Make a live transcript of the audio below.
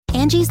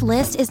Angie's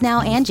List is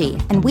now Angie,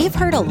 and we've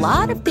heard a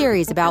lot of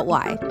theories about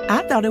why.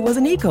 I thought it was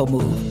an eco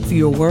move.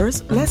 Fewer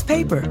words, less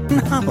paper.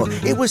 No,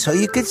 it was so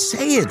you could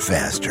say it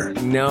faster.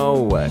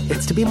 No,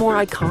 it's to be more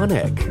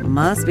iconic.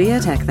 Must be a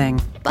tech thing.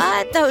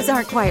 But those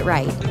aren't quite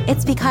right.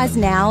 It's because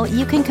now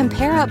you can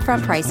compare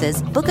upfront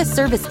prices, book a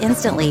service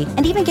instantly,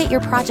 and even get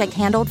your project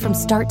handled from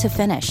start to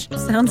finish.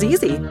 Sounds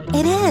easy.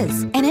 It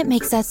is, and it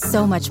makes us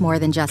so much more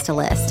than just a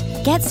list.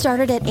 Get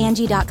started at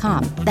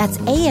Angie.com. That's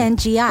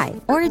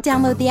ANGI, or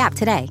download the app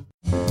today.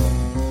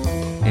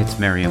 It's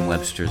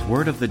Merriam-Webster's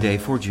Word of the Day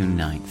for June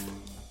 9th.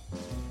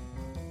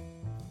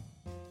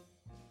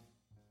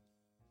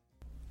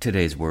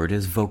 Today's word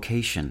is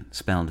vocation,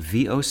 spelled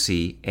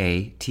V-O-C-A-T-I-O-N.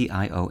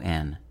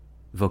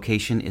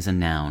 Vocation is a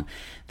noun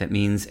that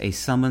means a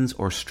summons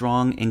or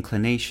strong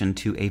inclination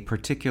to a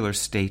particular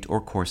state or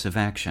course of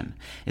action,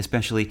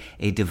 especially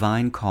a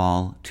divine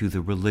call to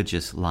the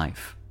religious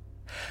life.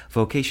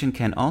 Vocation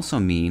can also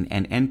mean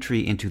an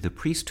entry into the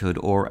priesthood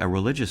or a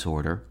religious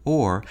order,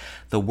 or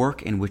the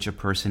work in which a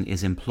person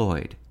is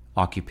employed,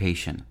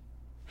 occupation.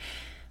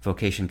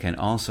 Vocation can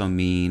also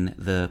mean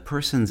the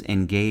person's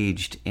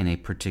engaged in a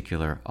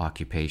particular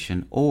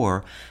occupation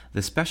or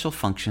the special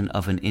function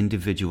of an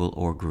individual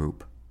or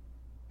group.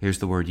 Here's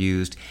the word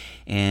used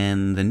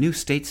in The New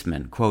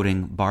Statesman,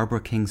 quoting Barbara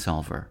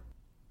Kingsolver.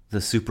 "The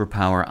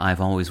superpower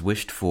I've always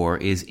wished for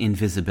is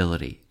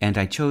invisibility, and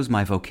I chose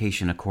my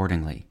vocation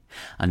accordingly.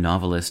 A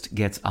novelist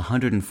gets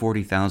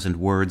 140,000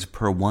 words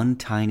per one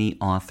tiny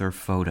author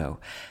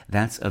photo.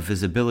 That's a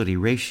visibility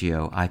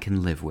ratio I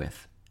can live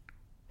with."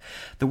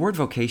 The word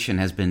vocation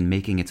has been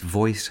making its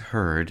voice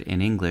heard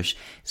in English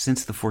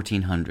since the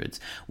 1400s,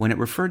 when it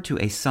referred to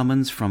a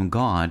summons from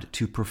God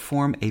to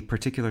perform a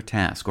particular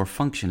task or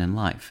function in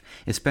life,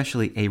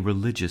 especially a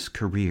religious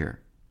career.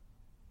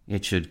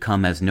 It should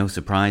come as no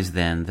surprise,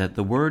 then, that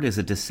the word is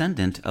a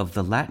descendant of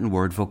the Latin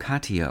word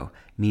vocatio,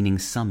 meaning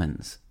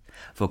summons.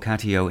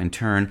 Vocatio, in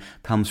turn,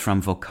 comes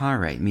from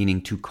vocare,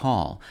 meaning to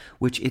call,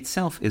 which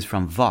itself is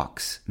from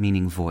vox,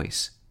 meaning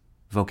voice.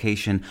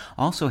 Vocation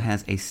also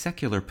has a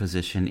secular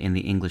position in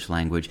the English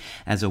language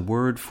as a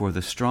word for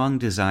the strong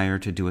desire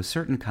to do a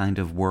certain kind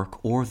of work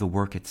or the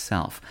work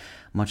itself,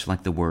 much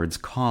like the words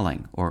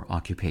calling or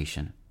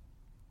occupation.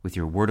 With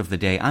your Word of the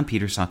Day, I'm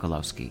Peter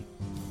Sokolowski.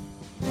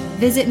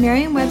 Visit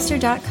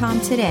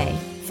Merriam-Webster.com today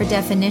for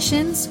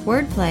definitions,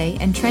 wordplay,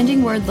 and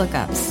trending word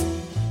lookups.